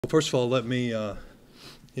Well, first of all, let me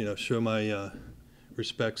show my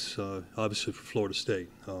respects, obviously, for Florida State.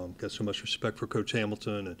 Got so much respect for Coach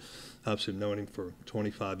Hamilton, and obviously known him for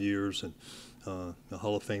 25 years, and a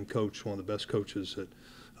Hall of Fame coach, one of the best coaches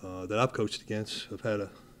that I've coached against. I've had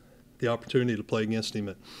the opportunity to play against him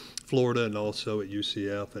at Florida and also at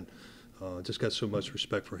UCF, and just got so much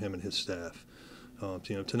respect for him and his staff.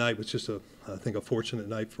 Tonight was just I think a fortunate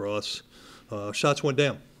night for us. Shots went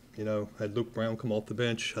down. Had Luke Brown come off the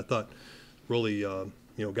bench. I thought really,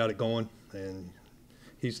 got it going, and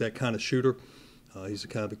he's that kind of shooter. He's the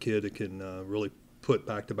kind of a kid that can really put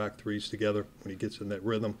back-to-back threes together when he gets in that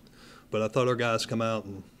rhythm. But I thought our guys come out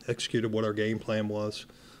and executed what our game plan was,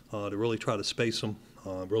 to really try to space them,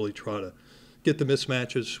 really try to get the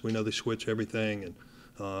mismatches. We know they switch everything,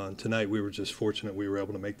 and tonight we were just fortunate we were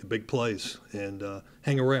able to make the big plays and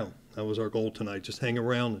hang around. That was our goal tonight, just hang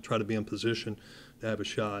around and try to be in position to have a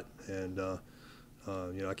shot. And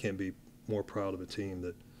I can't be more proud of a team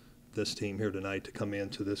that this team here tonight to come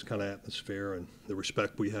into this kind of atmosphere and the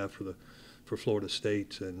respect we have for Florida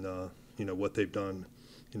State and what they've done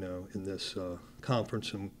in this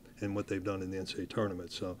conference and what they've done in the NCAA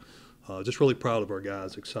tournament. So just really proud of our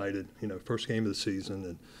guys, excited. First game of the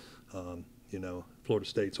season, and Florida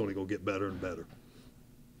State's only going to get better and better.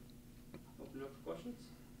 Open up for questions.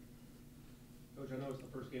 Coach, I know it's the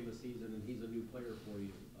first game of the season, and he's a new player for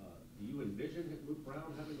you. Do you envision Luke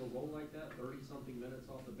Brown having a role like that, 30-something minutes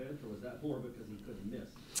off the bench, or was that more because he couldn't miss?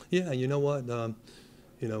 Yeah, you know what?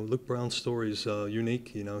 Luke Brown's story is unique.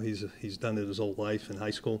 He's done it his whole life in high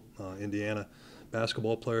school, Indiana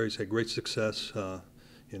basketball player. He's had great success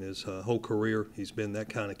in his whole career. He's been that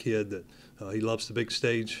kind of kid that he loves the big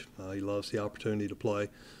stage. He loves the opportunity to play.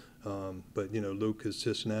 But Luke is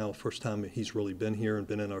just now first time he's really been here and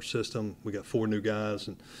been in our system. We got 4 new guys,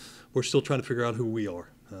 and we're still trying to figure out who we are.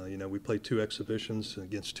 We played 2 exhibitions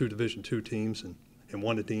against 2 Division II teams and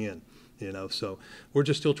 1 at the end. So we're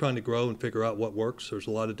just still trying to grow and figure out what works. There's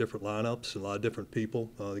a lot of different lineups and a lot of different people.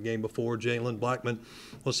 The game before, Jalen Blackman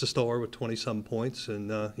was the star with 20-some points, and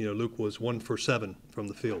Luke was 1 for 7 from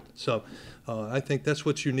the field. So I think that's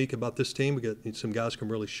what's unique about this team. We got some guys can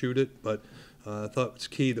really shoot it, but I thought it's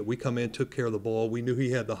key that we come in, took care of the ball. We knew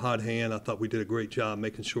he had the hot hand. I thought we did a great job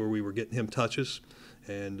making sure we were getting him touches.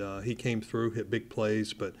 And he came through, hit big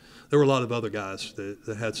plays. But there were a lot of other guys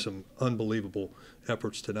that had some unbelievable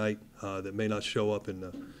efforts tonight that may not show up in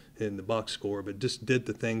the box score, but just did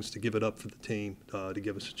the things to give it up for the team to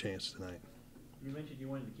give us a chance tonight. You mentioned you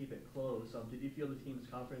wanted to keep it close. Did you feel the team's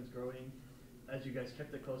confidence growing as you guys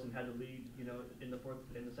kept it close and had to lead, in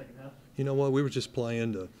the second half? You know what? We were just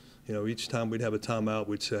playing to, each time we'd have a timeout,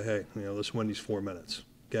 we'd say, hey, let's win these 4 minutes.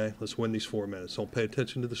 Okay, let's win these 4 minutes. Don't pay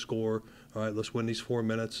attention to the score. All right, let's win these 4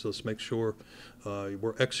 minutes. Let's make sure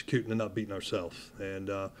we're executing and not beating ourselves. And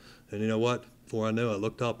you know what? Before I knew, I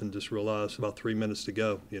looked up and just realized about 3 minutes to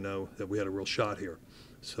go, that we had a real shot here.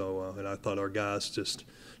 So, and I thought our guys just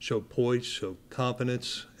showed poise, showed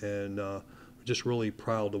confidence, and we're just really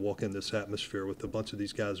proud to walk in this atmosphere with a bunch of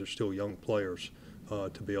these guys who are still young players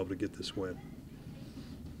to be able to get this win.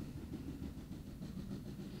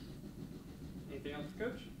 Anything else,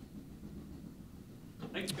 Coach?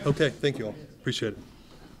 Thank you, Coach. Okay, thank you all. Appreciate it.